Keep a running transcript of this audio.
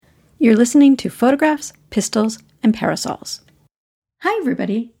You're listening to Photographs, Pistols, and Parasols. Hi,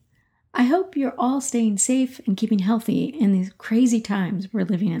 everybody. I hope you're all staying safe and keeping healthy in these crazy times we're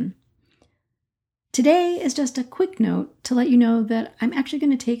living in. Today is just a quick note to let you know that I'm actually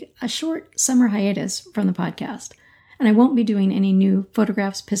going to take a short summer hiatus from the podcast, and I won't be doing any new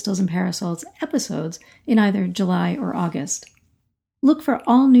Photographs, Pistols, and Parasols episodes in either July or August. Look for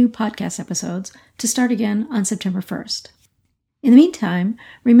all new podcast episodes to start again on September 1st. In the meantime,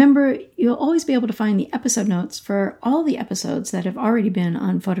 remember you'll always be able to find the episode notes for all the episodes that have already been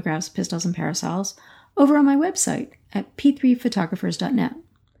on Photographs, Pistols, and Parasols over on my website at p3photographers.net.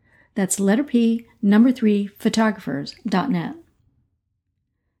 That's letter P, number 3, photographers.net.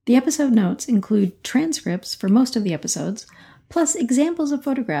 The episode notes include transcripts for most of the episodes, plus examples of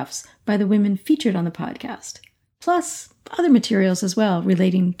photographs by the women featured on the podcast, plus other materials as well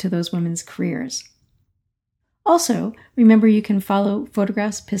relating to those women's careers. Also, remember you can follow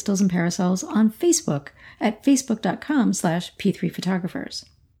Photographs, Pistols, and Parasols on Facebook at facebook.com/p3photographers.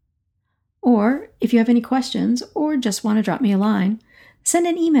 Or, if you have any questions or just want to drop me a line, send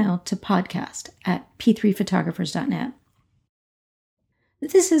an email to podcast@p3photographers.net.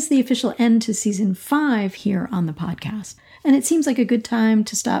 This is the official end to Season 5 here on the podcast, and it seems like a good time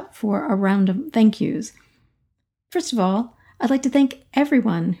to stop for a round of thank yous. First of all, I'd like to thank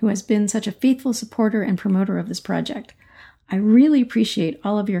everyone who has been such a faithful supporter and promoter of this project. I really appreciate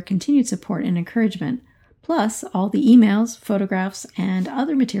all of your continued support and encouragement, plus all the emails, photographs, and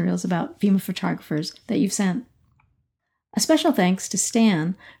other materials about female photographers that you've sent. A special thanks to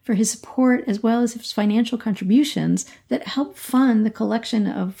Stan for his support as well as his financial contributions that help fund the collection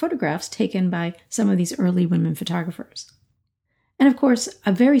of photographs taken by some of these early women photographers. And of course,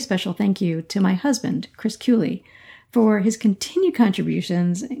 a very special thank you to my husband, Chris Cooley, for his continued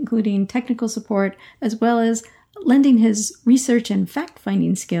contributions, including technical support, as well as lending his research and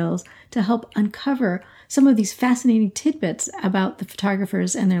fact-finding skills to help uncover some of these fascinating tidbits about the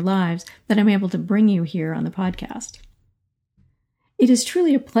photographers and their lives that I'm able to bring you here on the podcast. It is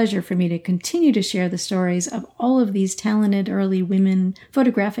truly a pleasure for me to continue to share the stories of all of these talented early women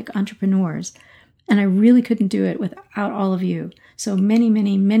photographic entrepreneurs, and I really couldn't do it without all of you. So many,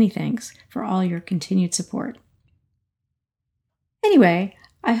 many, many thanks for all your continued support. Anyway,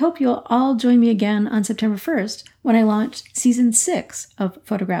 I hope you'll all join me again on September 1st when I launch Season 6 of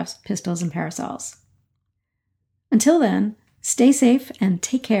Photographs, Pistols, and Parasols. Until then, stay safe and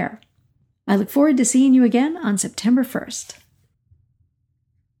take care. I look forward to seeing you again on September 1st.